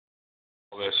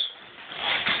this?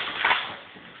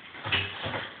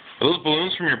 Are those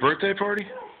balloons from your birthday party? Is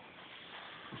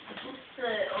this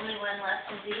the only one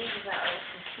left of these? Is that like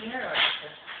Christina or is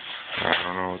this? I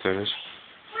don't know what that is.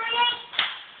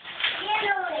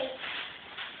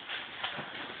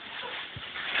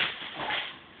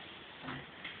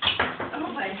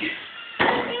 Oh my god.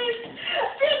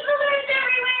 There's balloons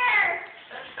everywhere!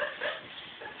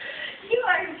 You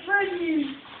are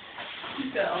funny.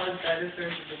 You've got all the dinosaurs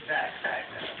in the backpack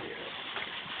now,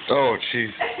 too. Oh,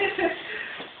 jeez.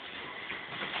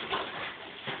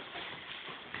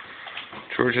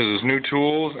 George has his new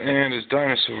tools and his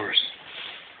dinosaurs.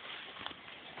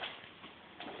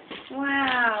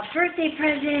 Wow, birthday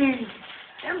present!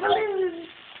 And balloons!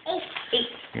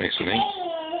 Makes me think.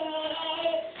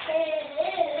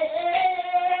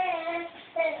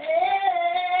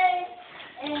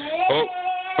 Oh,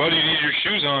 buddy, you need your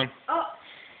shoes on. Oh.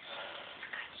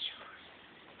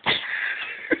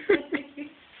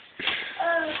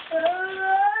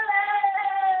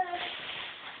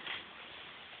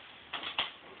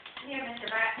 Here, Mr.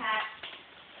 Backpack.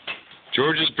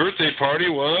 George's birthday party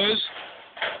was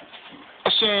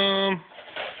awesome.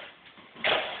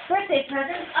 Birthday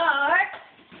presents are...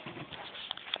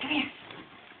 Come here.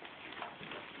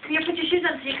 Come here, put your shoes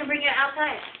on so you can bring it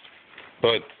outside.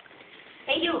 But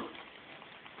Hey, you.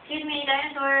 Excuse me,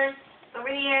 dinosaurs. Over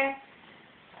here.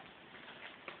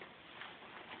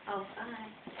 Oh,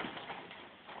 bye.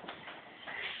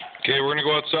 okay, we're gonna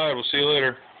go outside. We'll see you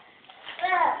later.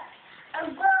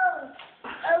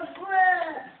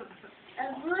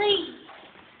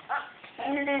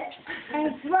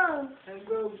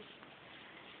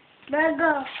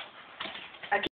 Go.